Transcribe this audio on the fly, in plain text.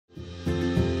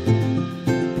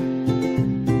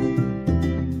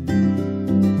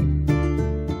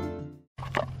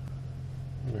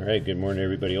Alright, good morning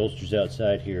everybody. Oldsters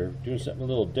Outside here. Doing something a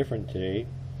little different today.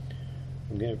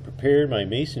 I'm going to prepare my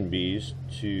mason bees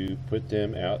to put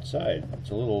them outside.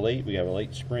 It's a little late. We have a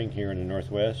late spring here in the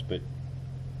northwest, but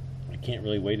I can't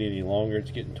really wait any longer.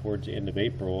 It's getting towards the end of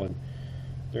April and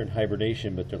they're in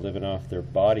hibernation, but they're living off their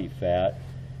body fat,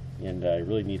 and I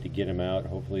really need to get them out.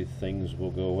 Hopefully things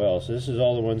will go well. So this is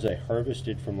all the ones I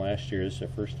harvested from last year. This is the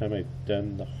first time I've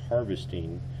done the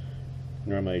harvesting.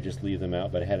 Normally I just leave them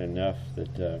out, but I had enough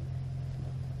that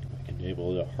I can be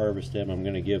able to harvest them. I'm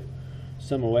going to give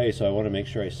some away, so I want to make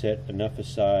sure I set enough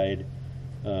aside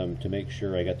to make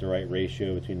sure I got the right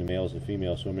ratio between the males and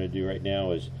females. So what I'm going to do right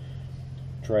now is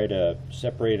try to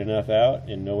separate enough out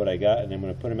and know what I got, and I'm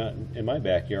going to put them out in my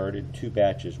backyard in 2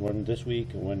 batches, one this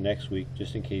week and one next week,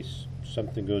 just in case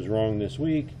something goes wrong this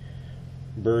week,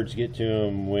 birds get to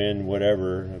them, wind,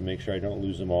 whatever, and make sure I don't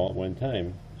lose them all at one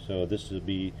time. So this will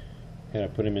be kind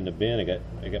of put them in the bin.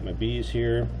 I got my bees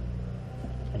here.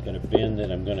 I've got a bin that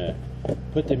I'm going to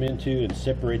put them into and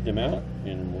separate them out,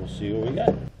 and we'll see what we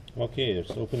got. Okay,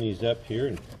 let's open these up here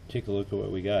and take a look at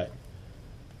what we got.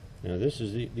 Now these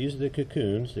are the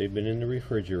cocoons. They've been in the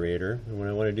refrigerator, and what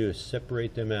I want to do is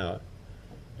separate them out.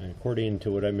 And according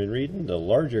to what I've been reading, the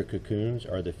larger cocoons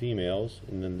are the females,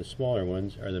 and then the smaller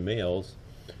ones are the males.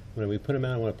 When we put them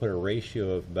out, I want to put a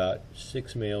ratio of about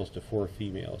 6 males to 4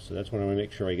 females. So that's when I want to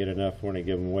make sure I get enough. When I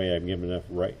give them away, I'm giving enough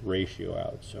right ratio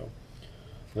out. So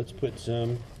let's put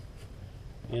some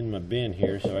in my bin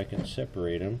here so I can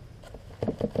separate them.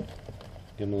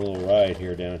 Give them a little ride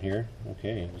here down here.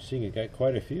 Okay, you see I got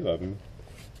quite a few of them.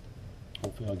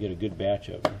 Hopefully I'll get a good batch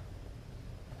of them.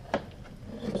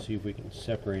 Let's see if we can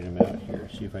separate them out here.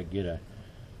 See if I get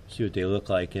see what they look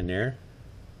like in there.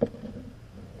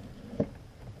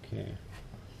 Okay.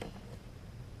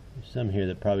 There's some here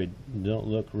that probably don't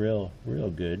look real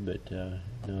good, but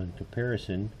in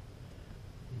comparison,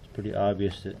 it's pretty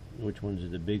obvious that which ones are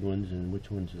the big ones and which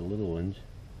ones are the little ones.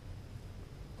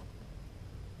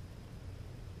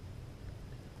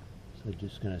 So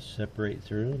just going to separate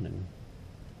through them and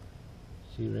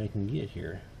see what I can get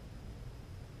here.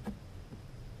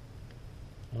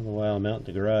 All the while I'm out in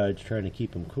the garage trying to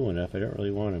keep them cool enough. I don't really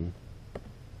want them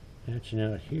hatching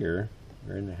out here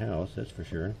or in the house, that's for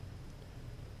sure.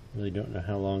 Really don't know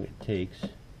how long it takes.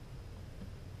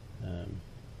 Kind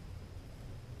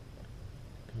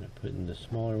of putting the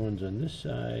smaller ones on this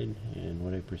side and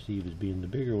what I perceive as being the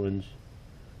bigger ones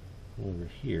over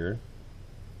here.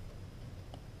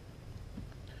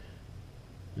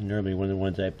 And normally one of the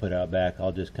ones I put out back,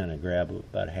 I'll just kind of grab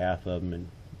about half of them and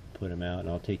put them out, and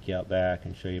I'll take you out back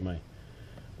and show you my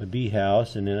bee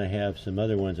house. And then I have some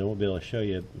other ones I won't be able to show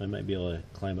you. I might be able to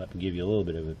climb up and give you a little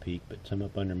bit of a peek, but some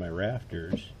up under my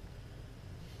rafters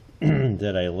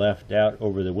that I left out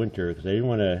over the winter because I didn't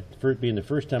want to, being the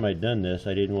first time I'd done this,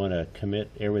 I didn't want to commit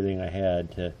everything I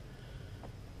had to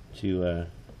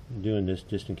doing this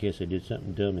just in case I did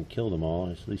something dumb and killed them all.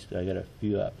 At least I got a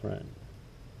few up front.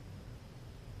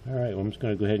 Alright, well, I'm just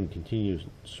going to go ahead and continue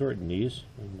sorting these,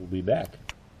 and we'll be back.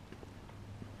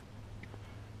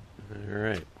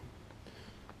 Alright,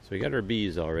 so we got our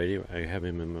bees already. I have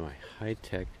them in my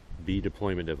high-tech bee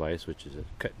deployment device, which is a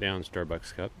cut-down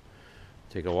Starbucks cup.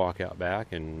 Take a walk out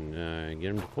back and get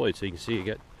them deployed. So you can see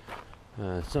you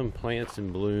got some plants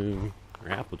in bloom,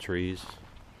 or apple trees.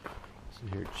 So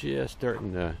they're just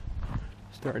starting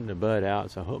to bud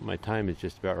out, so I hope my time is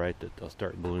just about right that they'll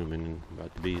start blooming and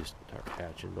about the bees start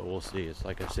hatching, but we'll see. It's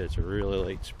like I said, it's a really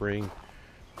late spring,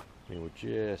 and we're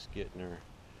just getting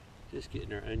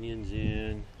our onions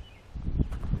in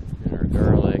and our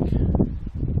garlic.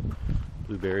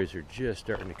 Blueberries are just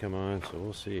starting to come on, so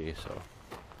we'll see. So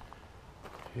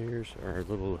here's our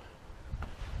little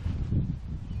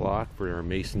block for our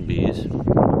mason bees. So you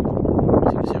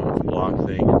can see on the block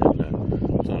thing,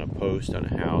 it's on a post on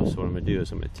a house. So what I'm going to do is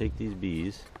I'm going to take these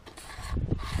bees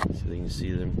so you can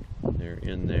see them. They're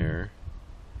in there,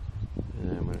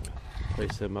 and I'm going to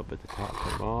place them up at the top,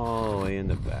 put them all the way in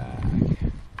the back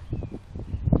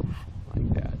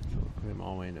like that. So put them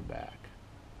all the way in the back.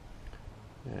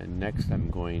 And next I'm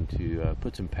going to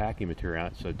put some packing material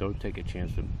out, so don't take a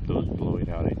chance of those blowing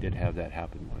out. I did have that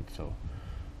happen once, so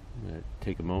I'm going to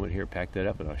take a moment here, pack that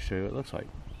up, and I'll show you what it looks like.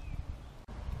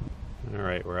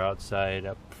 Alright, we're outside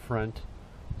up front.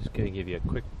 Just going to give you a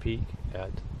quick peek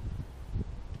at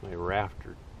my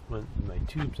rafter, my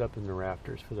tubes up in the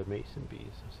rafters for the mason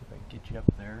bees. Let's see if I can get you up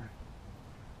there.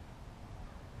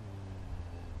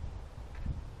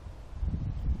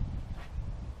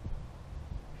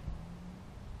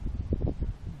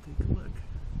 Take a look.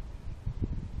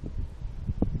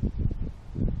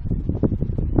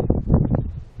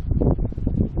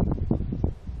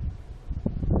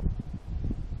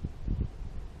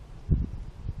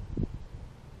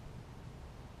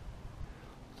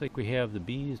 like we have the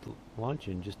bees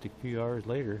launching just a few hours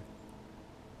later.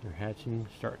 They're hatching,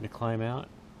 starting to climb out.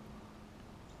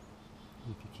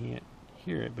 If you can't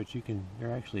hear it, but you can,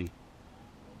 they're actually,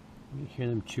 you hear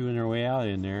them chewing their way out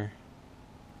in there.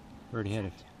 Already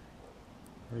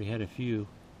had a few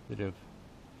that have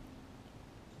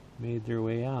made their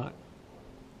way out.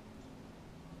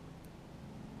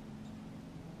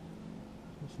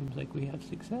 It seems like we have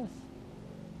success.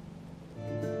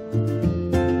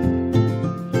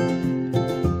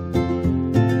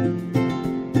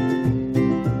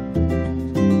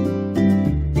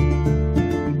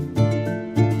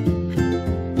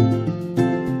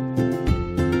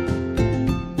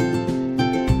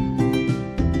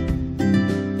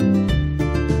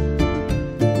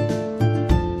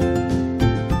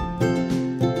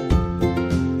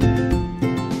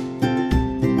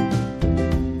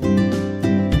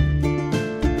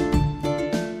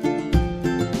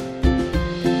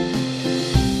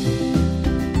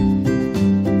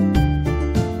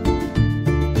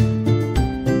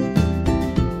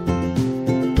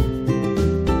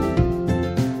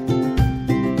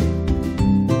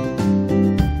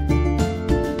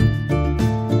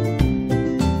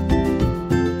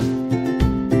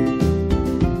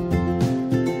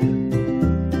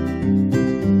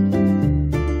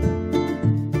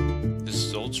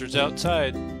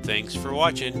 Outside. Thanks for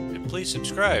watching, and please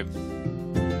subscribe.